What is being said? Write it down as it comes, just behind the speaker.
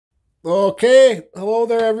Okay, hello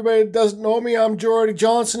there, everybody that doesn't know me. I'm Jordy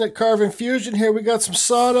Johnson at Carve Fusion. Here we got some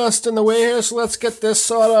sawdust in the way here, so let's get this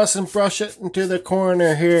sawdust and brush it into the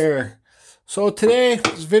corner here. So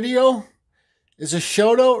today's video is a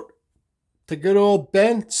shout out to good old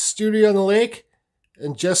Ben, Studio on the Lake,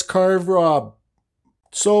 and Just Carve Rob.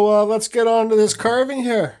 So let's get on to this carving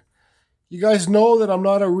here. You guys know that I'm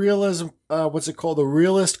not a a realist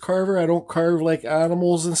carver. I don't carve like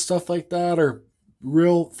animals and stuff like that, or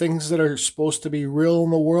real things that are supposed to be real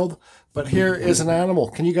in the world. But here is an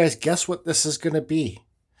animal. Can you guys guess what this is going to be?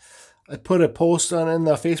 I put a post on in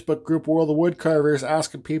the Facebook group World of Wood Carvers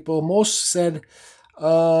asking people. Most said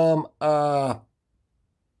elephant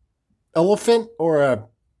or a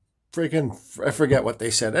freaking, I forget what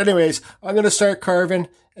they said. Anyways, I'm going to start carving,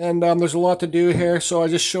 and there's a lot to do here. So I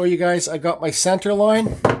just show you guys, I got my center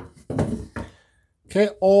line. Okay,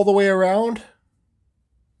 all the way around.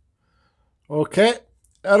 Okay,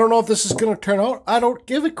 I don't know if this is going to turn out. I don't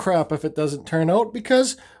give a crap if it doesn't turn out,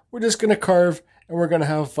 because we're just going to carve and we're going to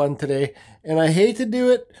have fun today. And I hate to do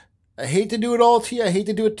it. I hate to do it all to you. I hate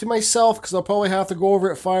to do it to myself, because I'll probably have to go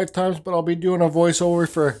over it 5 times, but I'll be doing a voiceover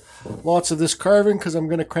for lots of this carving, because I'm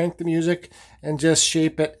going to crank the music and just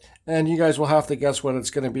shape it. And you guys will have to guess what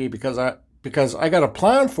it's going to be, because I got a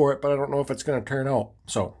plan for it, but I don't know if it's going to turn out.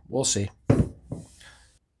 So we'll see.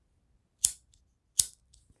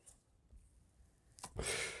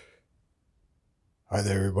 Hi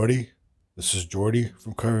there, everybody. This is Jordy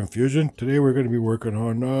from Carve Fusion. Today we're going to be working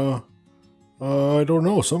on, I don't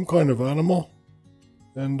know, some kind of animal,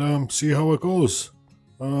 and see how it goes.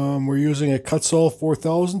 We're using a Kutzall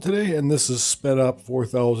 4000 today, and this is sped up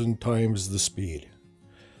 4,000 times the speed.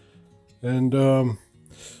 And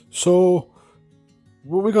so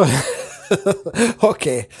what we got?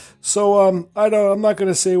 Okay, so I'm not going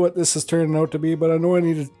to say what this is turning out to be, but I know I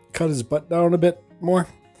need to cut his butt down a bit more.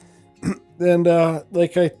 And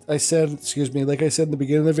like I said in the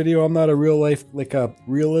beginning of the video, I'm not a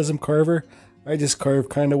realism carver. I just carve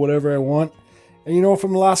kind of whatever I want. And you know,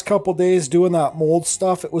 from the last couple days doing that mold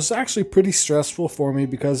stuff, it was actually pretty stressful for me,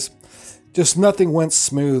 because just nothing went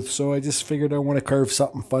smooth. So I just figured I want to carve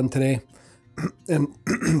something fun today. And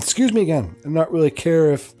excuse me again, and not really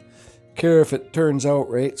care if it turns out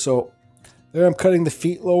right. So there, I'm cutting the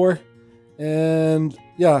feet lower. And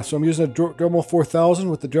yeah, so I'm using a Dremel 4000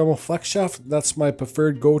 with the Dremelflexshaft. That's my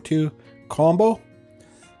preferred go-to combo.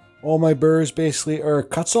 All my burrs basically are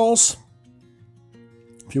Kutzalls.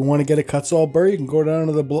 If you want to get a Kutzall burr, you can go down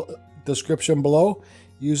to the description below.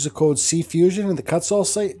 Use the code CFusion at the Kutzall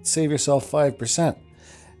site. Save yourself 5%.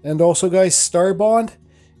 And also, guys, STARBOND.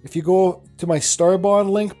 If you go to my STARBOND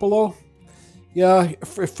link below, yeah,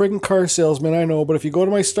 friggin' car salesman, I know, but if you go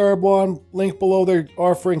to my STARBOND link below, they're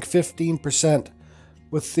offering 15%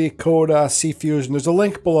 with the code CFusion. There's a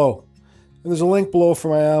link below, and there's a link below for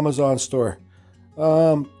my Amazon store.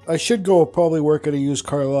 I should go probably work at a used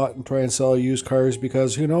car lot and try and sell used cars,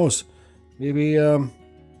 because who knows, maybe,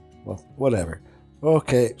 well, whatever.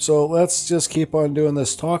 Okay, so let's just keep on doing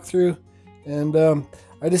this talk through, and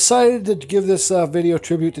I decided to give this video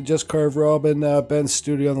tribute to Just Carve Rob and Ben's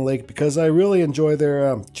Studio on the Lake, because I really enjoy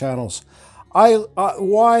their channels.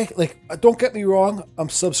 Why? Like, don't get me wrong, I'm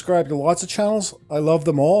subscribed to lots of channels. I love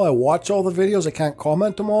them all. I watch all the videos. I can't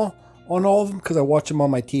comment them all on all of them, because I watch them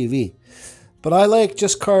on my TV. But I like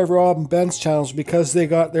Just Carve Rob and Ben's channels, because they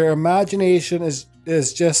got their imagination is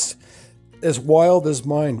just as wild as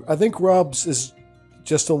mine. I think Rob's is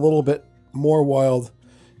just a little bit more wild.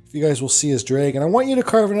 You guys will see his dragon. I want you to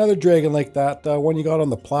carve another dragon like that one you got on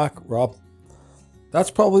the plaque, Rob.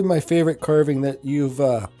 That's probably my favorite carving that you've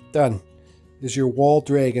done, is your wall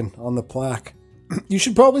dragon on the plaque. You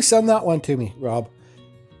should probably send that one to me, Rob.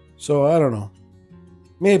 So I don't know.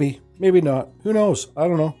 Maybe not. Who knows? I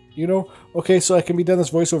don't know. You know? Okay, so I can be done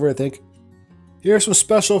this voiceover, I think. Here are some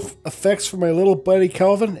special effects for my little buddy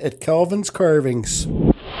Calvin at Calvin's Carvings.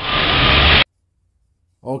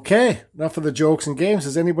 Okay, enough of the jokes and games.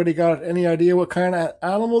 Has anybody got any idea what kind of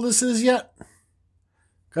animal this is yet?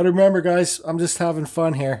 Gotta remember, guys, I'm just having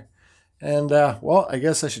fun here. And, well, I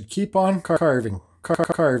guess I should keep on carving.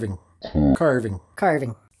 Carving.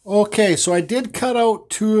 Okay, so I did cut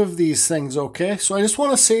out 2 of these things, okay? So I just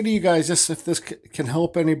want to say to you guys, just if this can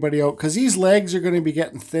help anybody out, because these legs are going to be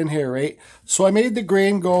getting thin here, right? So I made the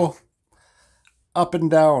grain go up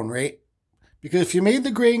and down, right? Because if you made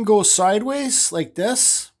the grain go sideways like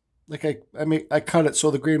this, like I cut it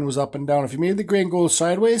so the grain was up and down. If you made the grain go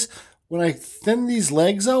sideways, when I thin these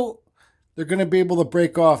legs out, they're going to be able to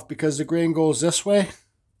break off, because the grain goes this way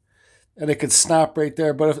and it could snap right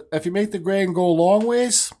there. But if you make the grain go long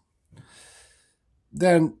ways,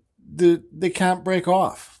 then they can't break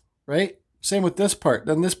off, right? Same with this part.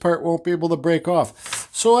 Then this part won't be able to break off.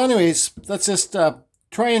 So anyways, let's just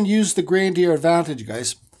try and use the grain to your advantage,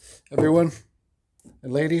 guys. Everyone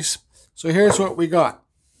and ladies. So here's what we got.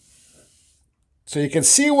 So you can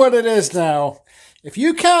see what it is now. If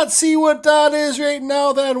you can't see what that is right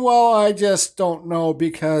now, then, well, I just don't know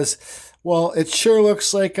because, well, it sure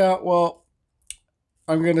looks like well,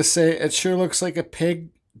 I'm going to say it sure looks like a pig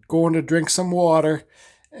going to drink some water.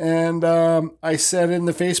 And I said in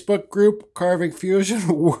the Facebook group, Carving Fusion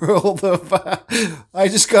World of... I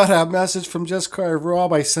just got a message from Just Carve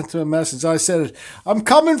Rob. I sent him a message. I said, I'm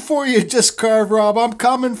coming for you, Just Carve Rob. I'm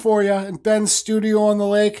coming for you. In Ben's studio on the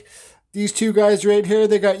lake. These two guys right here,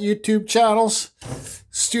 they got YouTube channels.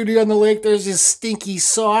 Studio on the lake, there's his stinky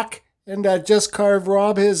sock. And Just Carve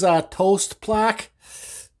Rob, his toast plaque.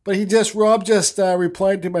 But Rob just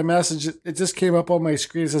replied to my message. It just came up on my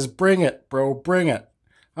screen. It says, bring it, bro, bring it.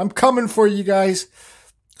 I'm coming for you guys.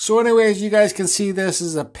 So anyways, you guys can see this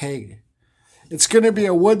is a pig. It's going to be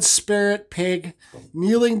a wood spirit pig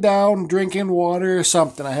kneeling down, drinking water or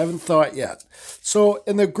something. I haven't thought yet. So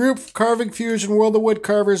in the group Carving Fusion World of Wood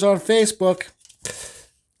Carvers on Facebook,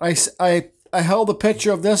 I held a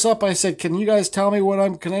picture of this up. I said, can you guys tell me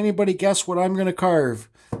can anybody guess what I'm going to carve?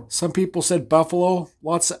 Some people said buffalo,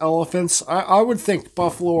 lots of elephants. I would think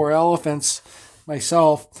buffalo or elephants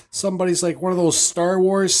myself. Somebody's like one of those Star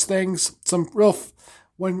Wars things.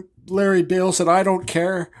 When Larry Dale said, I don't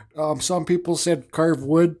care. Some people said carve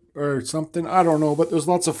wood or something. I don't know, but there's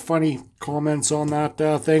lots of funny comments on that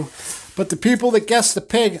thing. But the people that guessed the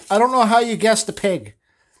pig, I don't know how you guessed the pig.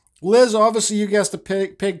 Liz, obviously you guessed the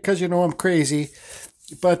pig because you know I'm crazy.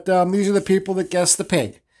 But these are the people that guessed the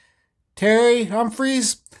pig. Terry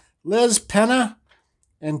Humphreys, Liz Penna,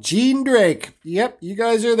 and Gene Drake. Yep, you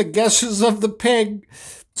guys are the guessers of the pig.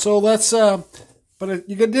 So let's, but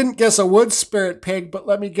you didn't guess a wood spirit pig, but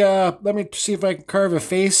let me see if I can carve a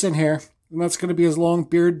face in here. And that's going to be his long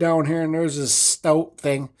beard down here, and there's his stout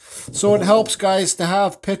thing. So it helps, guys, to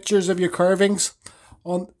have pictures of your carvings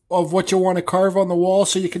of what you want to carve on the wall,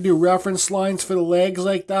 so you can do reference lines for the legs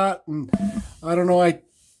like that. And I don't know,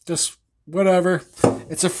 whatever.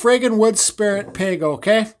 It's a friggin' wood spirit pig,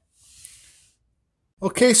 okay?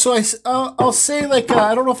 Okay, so I'll say, like,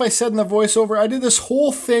 I don't know if I said in the voiceover, I did this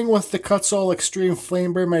whole thing with the Kutzall Extreme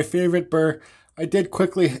Flame Burr, my favorite burr. I did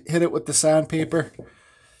quickly hit it with the sandpaper.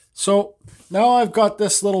 So now I've got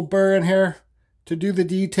this little burr in here to do the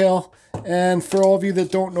detail. And for all of you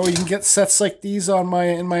that don't know, you can get sets like these in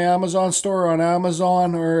my Amazon store, or on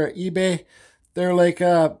Amazon or eBay. They're like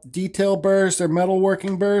detail burrs, they're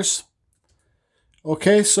metalworking burrs.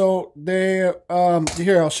 Okay, so here,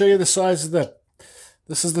 I'll show you the size of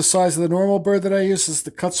this is the size of the normal burr that I use. This is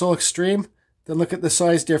the Kutzall Extreme. Then look at the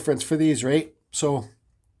size difference for these, right? So,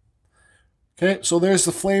 okay, so there's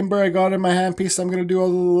the flame burr I got in my handpiece. I'm going to do all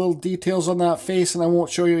the little details on that face, and I won't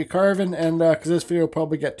show you the carving, and because this video will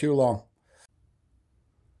probably get too long.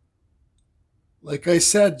 Like I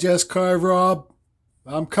said, Just Carve Rob,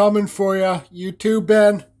 I'm coming for you. You too,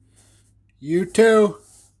 Ben. You too.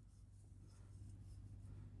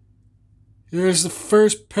 Here's the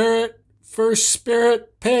first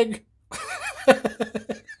spirit pig.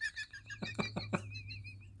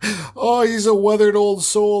 Oh, he's a weathered old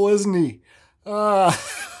soul, isn't he?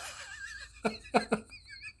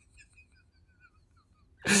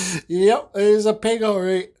 Yep, there's a pig, all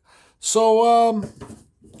right. So,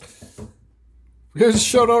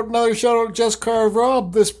 here's another shout out, Just Carve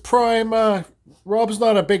Rob. This prime, Rob's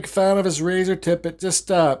not a big fan of his razor tip. It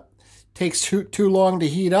just takes too long to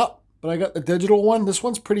heat up. But I got the digital one. This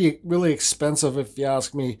one's really expensive if you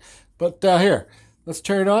ask me. But here, let's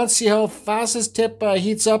turn it on. See how fast this tip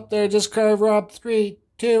heats up there. Just Carve Rob. 3,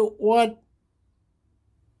 2, 1.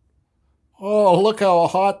 Oh, look how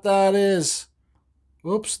hot that is.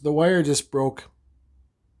 Oops, the wire just broke.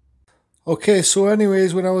 Okay, so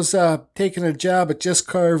anyways, when I was taking a jab at Just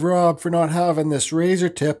Carve Rob for not having this razor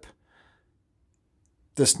tip,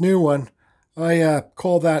 this new one, I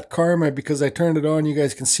call that karma because I turned it on. You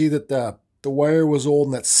guys can see that the wire was old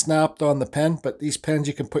and it snapped on the pen, but these pens,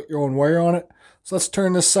 you can put your own wire on it. So let's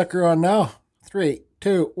turn this sucker on now. 3,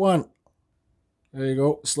 2, 1. There you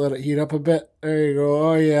go. Just let it heat up a bit. There you go.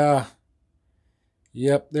 Oh, yeah.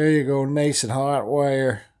 Yep, there you go. Nice and hot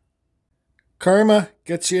wire. Karma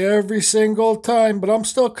gets you every single time, but I'm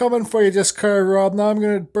still coming for you, Just Carve Rob. Now I'm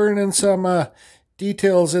going to burn in some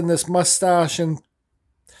details in this mustache and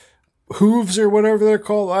hooves or whatever they're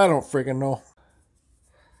called. I don't friggin' know.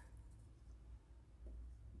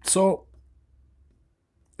 So,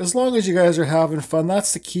 as long as you guys are having fun,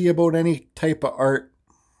 that's the key about any type of art.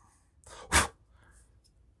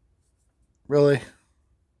 Really.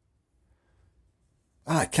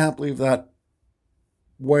 I can't believe that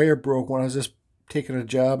wire broke when I was just taking a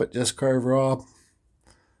job at Just Carve Rob.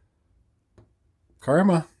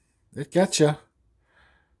 Karma, it gets you.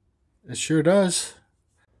 It sure does.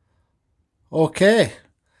 Okay,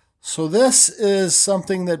 so this is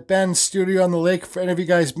something that Ben's Studio on the Lake, for any of you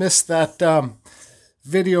guys missed that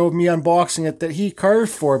video of me unboxing it, that he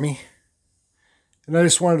carved for me. And I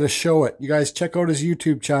just wanted to show it. You guys check out his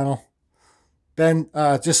YouTube channel. Ben,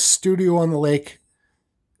 just Studio on the Lake,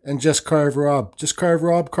 and Just Carve Rob. Just Carve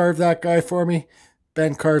Rob carved that guy for me.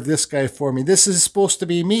 Ben carved this guy for me. This is supposed to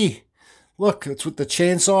be me. Look, it's with the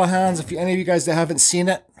chainsaw hands. If any of you guys that haven't seen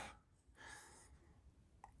it.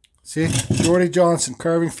 See? Jordy Johnson,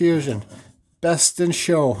 Carving Fusion. Best in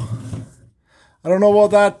show. I don't know about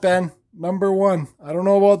that, Ben. Number one. I don't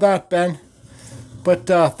know about that, Ben. But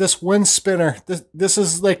this wind spinner, this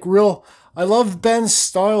is like real. I love Ben's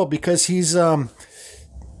style because he's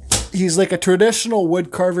like a traditional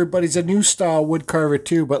wood carver, but he's a new style wood carver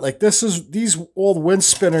too. But like these old wind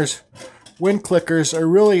spinners, wind clickers are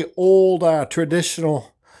really old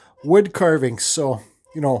traditional wood carvings. So,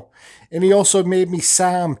 you know, and he also made me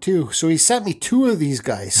Sam too. So he sent me 2 of these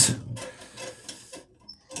guys.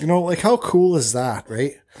 You know, like how cool is that,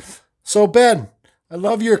 right? So Ben, I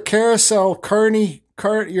love your carousel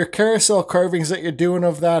your carousel carvings that you're doing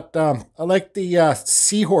of that. I like the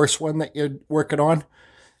seahorse one that you're working on.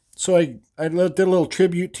 So I did a little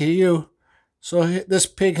tribute to you. So this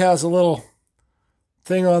pig has a little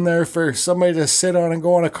thing on there for somebody to sit on and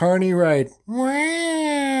go on a carny ride.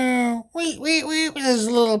 Wow! Wait! There's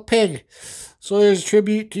a little pig. So there's a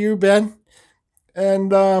tribute to you, Ben.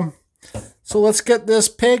 And so let's get this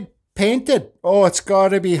pig painted. Oh, it's got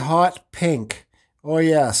to be hot pink. Oh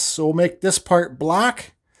yes. So we'll make this part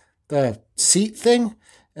black, the seat thing,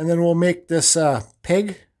 and then we'll make this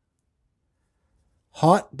pig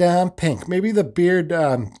hot damn pink. Maybe the beard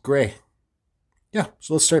gray. Yeah,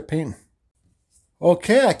 so let's start painting.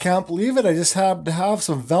 Okay, I can't believe it. I just had to have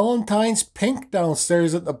some Valentine's pink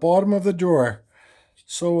downstairs at the bottom of the drawer.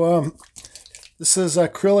 So this is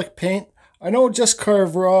acrylic paint. I know Just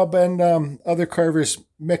Carve Rob and other carvers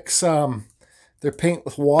mix their paint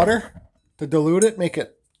with water to dilute it, make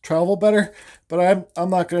it travel better. But I'm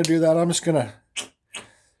not going to do that. I'm just going to...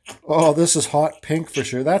 Oh, this is hot pink for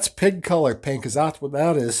sure. That's pig color pink, because that's what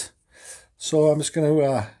that is. So I'm just going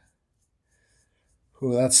to...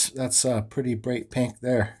 Oh, that's pretty bright pink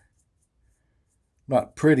there.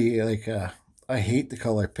 Not pretty, like I hate the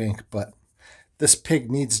color pink, but this pig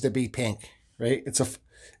needs to be pink, right? It's a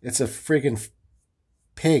friggin'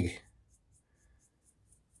 pig.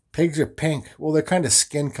 Pigs are pink. Well, they're kind of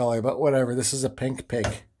skin color, but whatever. This is a pink pig.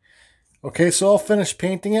 Okay, so I'll finish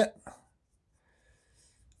painting it.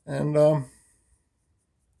 And I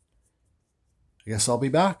guess I'll be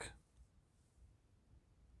back.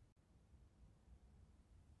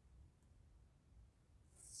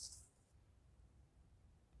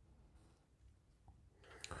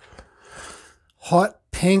 Hot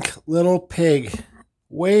pink little pig.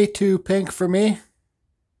 Way too pink for me.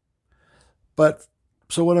 But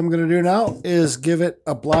so what I'm going to do now is give it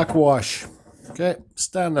a black wash. Okay,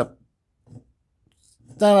 stand up.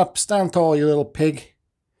 Stand up, stand tall, you little pig.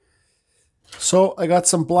 So I got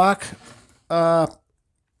some black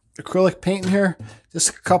acrylic paint in here. Just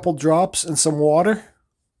a couple drops and some water.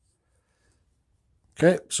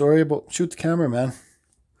 Okay, sorry about... Shoot the camera, man.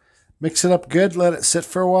 Mix it up good, let it sit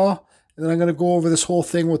for a while. And then I'm going to go over this whole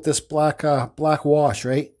thing with this black wash,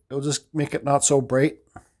 right? It'll just make it not so bright.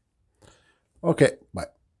 Okay, bye.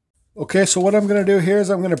 Okay, so what I'm going to do here is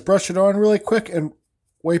I'm going to brush it on really quick and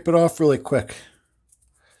wipe it off really quick.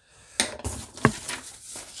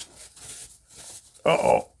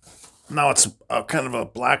 Uh-oh. Now it's kind of a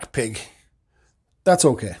black pig. That's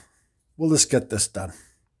okay. We'll just get this done.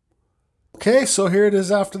 Okay, so here it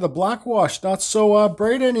is after the black wash. Not so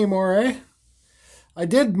bright anymore, eh? I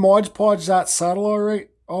did Mod Podge that saddle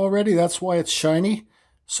already. That's why it's shiny.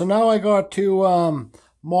 So now I got to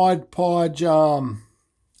Mod Podge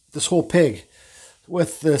this whole pig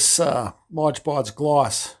with this Mod Podge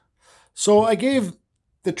gloss. So I gave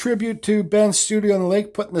the tribute to Ben's Studio on the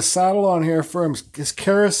Lake, putting the saddle on here for his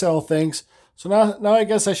carousel things. So now I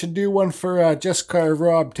guess I should do one for Just Carve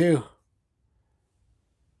Rob too.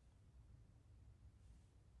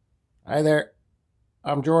 Hi there,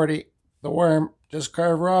 I'm Jordy, the worm. Just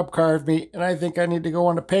Carve Rob carved me, and I think I need to go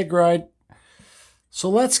on a pig ride. So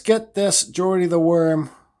let's get this Jordy the worm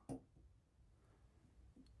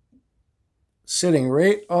sitting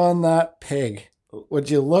right on that pig. Would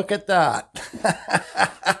you look at that?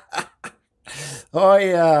 Oh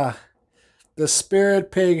yeah, the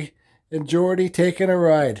spirit pig and Jordy taking a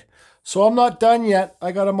ride. So I'm not done yet.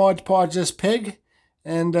 I got to Mod Podge this pig,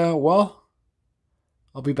 and well,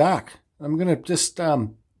 I'll be back. I'm gonna just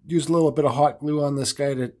use a little bit of hot glue on this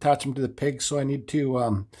guy to attach him to the pig. So I need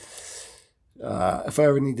to, if I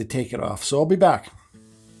ever need to take it off. So I'll be back.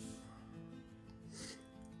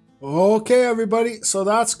 Okay, everybody. So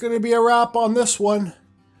that's gonna be a wrap on this one.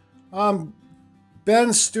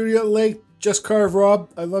 Ben, Studio at Lake, Just Carve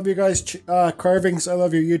Rob. I love you guys' carvings. I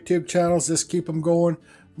love your YouTube channels. Just keep them going.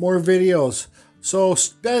 More videos. So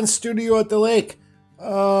Ben, Studio at the Lake. Hey,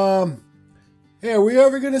 are we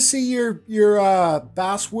ever gonna see your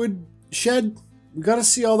basswood shed? We gotta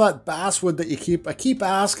see all that basswood that you keep. I keep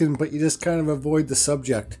asking, but you just kind of avoid the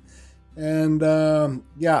subject. And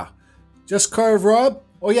yeah, Just Carve Rob.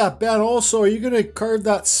 Oh yeah, Ben. Also, are you gonna carve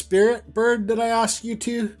that spirit bird that I asked you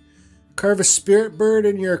to? Carve a spirit bird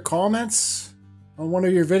in your comments on one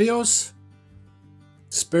of your videos.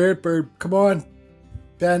 Spirit bird, come on,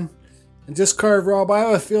 Ben. And Just Carve Rob. I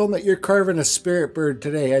have a feeling that you're carving a spirit bird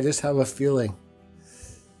today. I just have a feeling.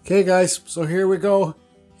 Okay, guys. So here we go.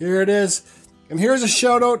 Here it is. And here's a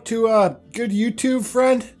shout out to a good YouTube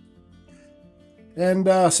friend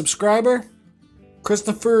and subscriber,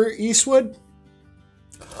 Christopher Eastwood.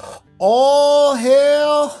 All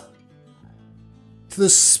hail to the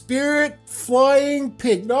spirit flying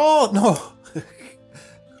pig. No.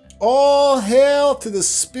 All hail to the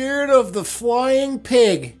spirit of the flying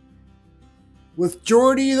pig. With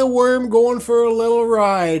Geordie the worm going for a little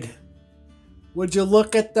ride. Would you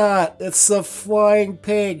look at that? It's the flying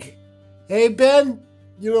pig. Hey Ben,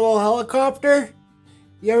 you little helicopter.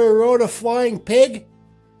 You ever rode a flying pig?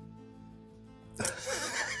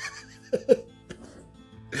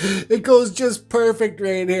 It goes just perfect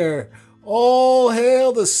right here. All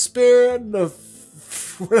hail the spirit of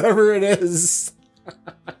whatever it is.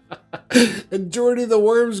 And Geordie the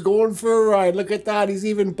worm's going for a ride. Look at that. He's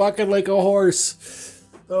even bucking like a horse.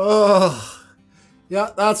 Oh,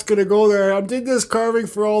 yeah, that's going to go there. I did this carving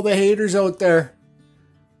for all the haters out there.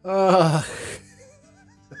 You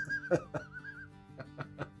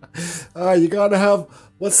got to have,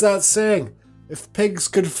 what's that saying? If pigs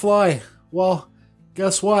could fly. Well,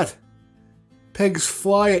 guess what? Pigs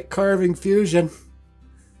fly at Carving Fusion.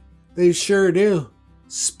 They sure do.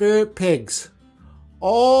 Spirit pigs.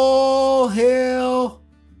 All hail.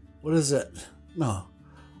 What is it? No.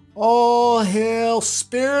 All hail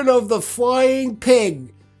spirit of the flying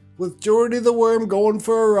pig with Geordie the worm going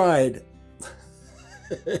for a ride.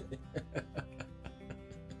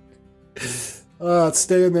 It's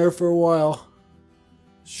staying there for a while.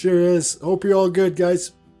 Sure is. Hope you're all good,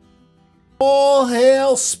 guys. All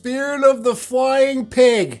hail spirit of the flying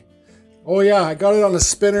pig. Oh yeah, I got it on a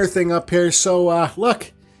spinner thing up here. So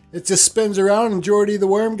look, it just spins around and Geordie the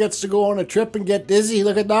worm gets to go on a trip and get dizzy.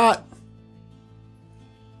 Look at that.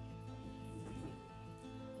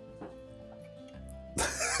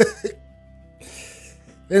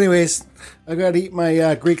 Anyways, I gotta eat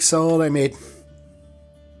my Greek salad I made.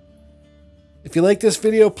 If you like this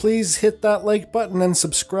video, please hit that like button and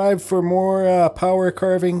subscribe for more power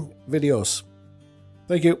carving videos.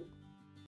 Thank you.